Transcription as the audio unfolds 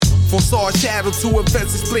From Saw Shadow to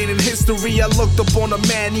events explained in history, I looked up on a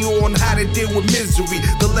manual on how to deal with misery.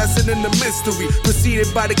 The lesson in the mystery, preceded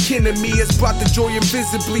by the kin of me, has brought the joy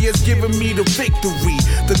invisibly, has given me the victory.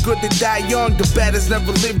 The good that die young, the bad has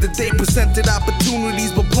never lived a day. Presented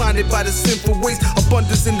opportunities, but blinded by the sinful ways.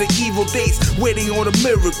 Abundance in the evil days, waiting on a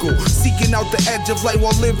miracle. Seeking out the edge of light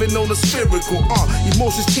while living on a spherical.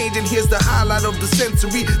 Emotions changing, here's the highlight of the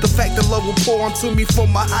century. The fact that love will pour onto me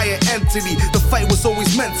from my higher entity. The fight was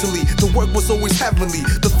always mentally, the work was always heavenly.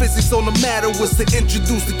 The physics on the matter was to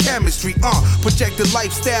introduce the chemistry. Projected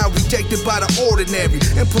lifestyle, rejected by the ordinary.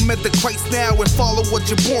 Implement the Christ now and follow what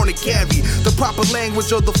you're born to carry. The proper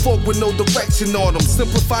language of the folk with no direction on them.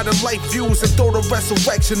 Simplify the life views and throw the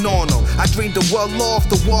resurrection on them. I drained the well off,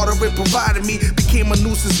 the water it provided me became a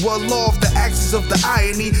nuisance well off. The axis of the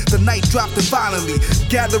irony, the night dropped it violently.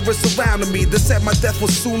 Gatherers surrounded me, they said my death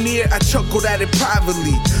was soon near. I chuckled at it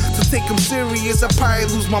privately. To take them serious, I probably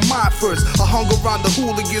lose my mind first. I hung around the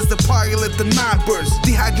hooligans, the probably let the nine burst.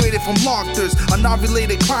 Dehydrated from long thirst,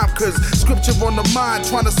 unrelated crime curse. Scripture on the mind,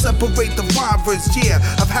 trying to separate the rhyme verse. Yeah,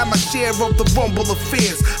 I've had my share of the rumble of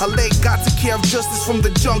fears. I let God take care of justice from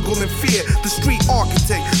the jungle and fear. The street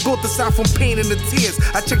architect built the sound from pain and the tears.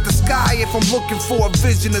 I check the sky if I'm looking for a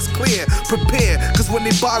vision that's clear. Prepare, cause when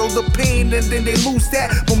they bottle the pain and then they lose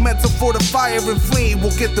that momentum for the fire and flame,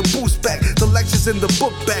 will get the boost back. The lectures in the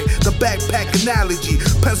book back, the backpack analogy.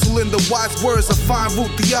 Pencil in the wise words of fine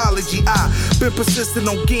root theology. I've been persistent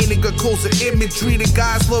on gaining a closer imagery. The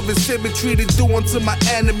God's love and symmetry to do unto my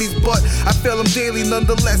enemies, but I fail them daily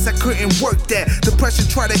nonetheless. I couldn't work that. Depression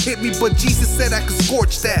tried to hit me, but Jesus said I could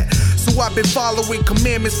scorch that. So I've been following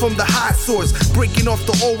commandments from the high source, breaking off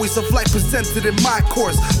the always of life presented in my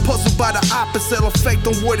course. Puzzled by the opposite effect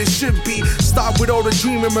on what it should be. Start with all the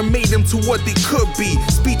dreaming and made them to what they could be.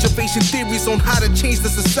 Speech ovation theories on how to change the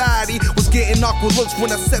society. Was getting awkward looks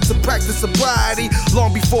when I set to practice sobriety.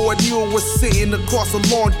 Long before I knew I was sitting across a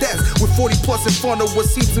long desk with 40 plus in front of what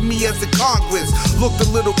seemed to me as the Congress. Looked a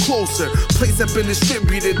little closer, plays have been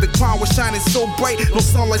distributed. The crown was shining so bright, no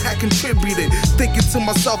sunlight had contributed. Thinking to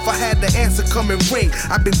myself I had the answer come and ring.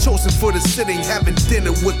 I've been chosen for the sitting, having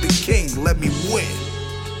dinner with the king. Let me win.